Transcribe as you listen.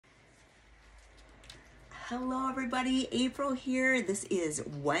Hello everybody, April here. This is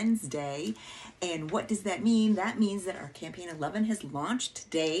Wednesday, and what does that mean? That means that our campaign 11 has launched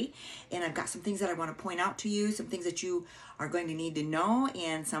today, and I've got some things that I want to point out to you, some things that you are going to need to know,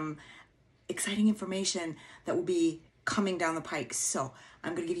 and some exciting information that will be coming down the pike. So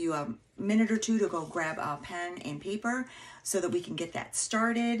I'm going to give you a minute or two to go grab a pen and paper so that we can get that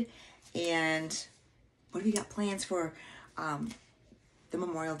started. And what have we got plans for the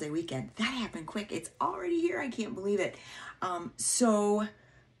Memorial Day weekend? That happened quick. It's already here. I can't believe it. So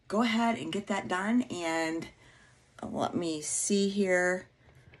go ahead and get that done. And let me see here.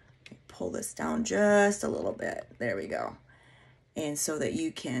 Pull this down just a little bit. There we go. And so that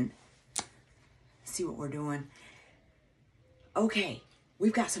you can see what we're doing. Okay,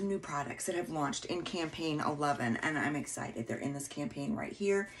 we've got some new products that have launched in campaign 11, and I'm excited. They're in this campaign right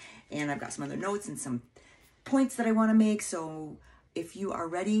here. And I've got some other notes and some points that I want to make. So if you are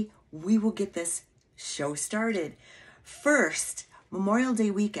ready, we will get this show started. First, Memorial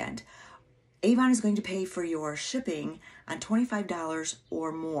Day weekend. Avon is going to pay for your shipping on $25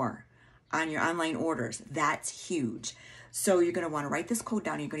 or more on your online orders. That's huge. So you're going to want to write this code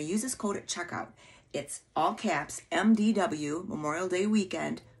down. You're going to use this code at checkout. It's all caps, MDW, Memorial Day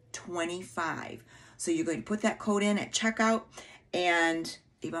weekend, 25. So you're going to put that code in at checkout, and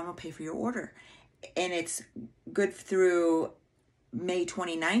Avon will pay for your order. And it's good through May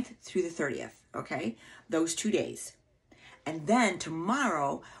 29th through the 30th, okay? Those 2 days. And then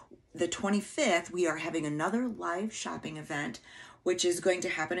tomorrow, the 25th, we are having another live shopping event, which is going to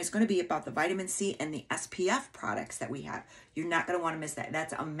happen. It's going to be about the vitamin C and the SPF products that we have. You're not going to want to miss that.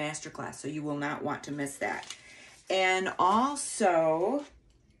 That's a masterclass, so you will not want to miss that. And also,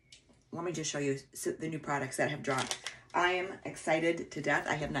 let me just show you the new products that have dropped. I am excited to death.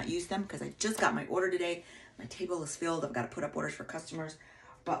 I have not used them because I just got my order today. My table is filled. I've got to put up orders for customers.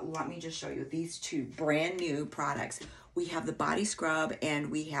 But let me just show you these two brand new products. We have the body scrub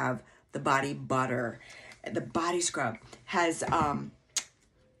and we have the body butter. The body scrub has, what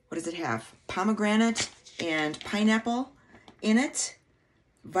does it have? Pomegranate and pineapple in it.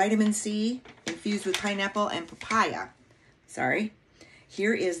 Vitamin C infused with pineapple and papaya. Sorry.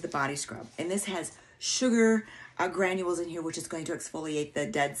 Here is the body scrub. And this has sugar granules in here, which is going to exfoliate the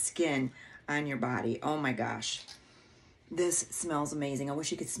dead skin on your body. Oh my gosh. This smells amazing. I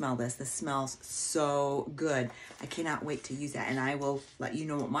wish you could smell this. This smells so good. I cannot wait to use that. And I will let you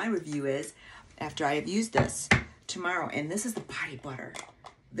know what my review is after I have used this tomorrow. And this is the body butter.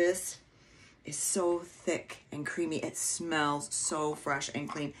 This is so thick and creamy. It smells so fresh and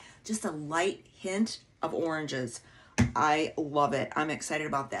clean. Just a light hint of oranges. I love it. I'm excited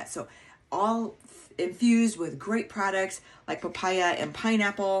about that. So all infused with great products like papaya and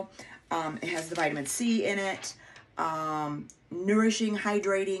pineapple. It has the vitamin C in it. Nourishing,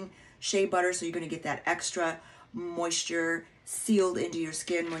 hydrating shea butter. So you're going to get that extra moisture sealed into your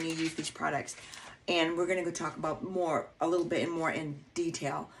skin when you use these products. And we're going to go talk about a little bit more in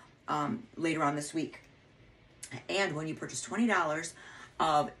detail later on this week. And when you purchase $20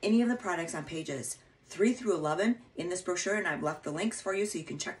 of any of the products on pages 3 through 11 in this brochure, and I've left the links for you so you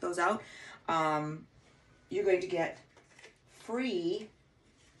can check those out, you're going to get free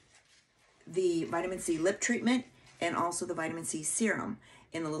the vitamin C lip treatment and also the vitamin C serum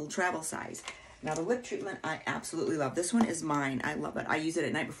in the little travel size. Now the lip treatment I absolutely love. This one is mine. I love it. I use it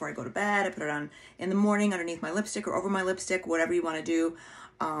at night before I go to bed. I put it on in the morning underneath my lipstick or over my lipstick, whatever you want to do.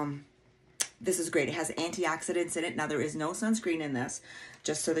 This is great. It has antioxidants in it. Now there is no sunscreen in this,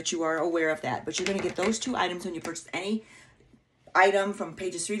 just so that you are aware of that. But you're going to get those two items when you purchase any item from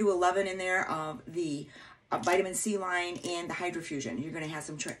pages 3 to 11 in there of the vitamin C line and the hydrofusion. You're going to have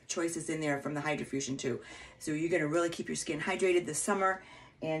some choices in there from the hydrofusion too. So you're going to really keep your skin hydrated this summer,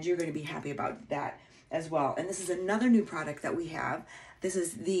 and you're going to be happy about that as well. And this is another new product that we have. This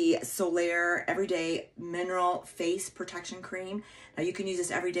is the Solaire Everyday Mineral Face Protection Cream. Now you can use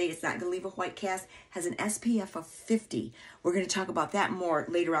this every day. It's not going to leave a white cast. It has an SPF of 50. We're going to talk about that more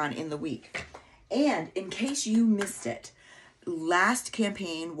later on in the week. And in case you missed it, last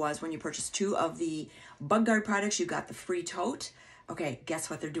campaign was when you purchased 2 of the Bug Guard products, you got the free tote. Okay, guess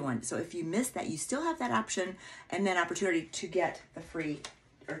what they're doing? So if you missed that, you still have that option and that opportunity to get the free,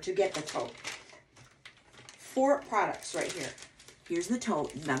 or to get the tote. 4 products right here. Here's the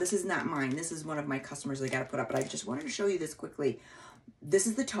tote. Now this is not mine. This is one of my customers they got to put up, but I just wanted to show you this quickly. This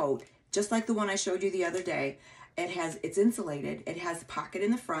is the tote, just like the one I showed you the other day. It's insulated. It has a pocket in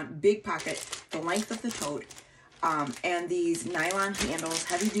the front, big pocket, the length of the tote. And these nylon handles,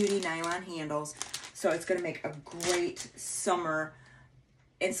 heavy duty nylon handles. So it's going to make a great summer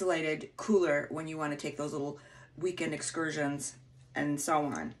insulated cooler when you want to take those little weekend excursions and so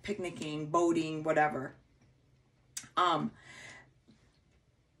on. Picnicking, boating, whatever. You're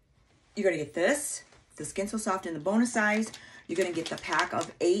going to get this, the Skin So Soft in the bonus size. You're going to get the pack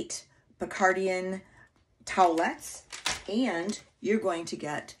of 8 Picardian towelettes, and you're going to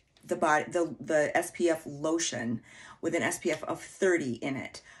get the SPF lotion with an SPF of 30 in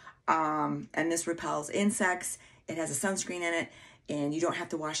it. And this repels insects. It has a sunscreen in it, and you don't have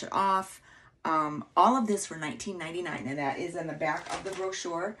to wash it off. All of this for $19.99, and that is in the back of the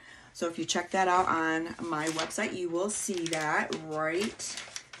brochure. So if you check that out on my website, you will see that right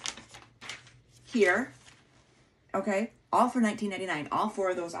here. Okay, all for $19.99, all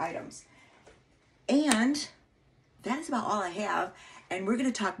 4 of those items. And that is about all I have. And we're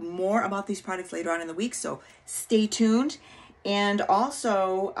going to talk more about these products later on in the week, so stay tuned. And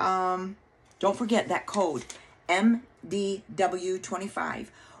also, don't forget that code MDW25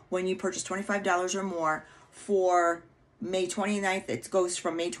 when you purchase $25 or more for May 29th. It goes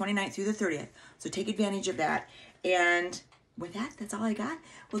from May 29th through the 30th. So take advantage of that. And with that, that's all I got.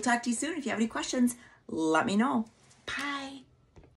 We'll talk to you soon. If you have any questions, let me know. Bye.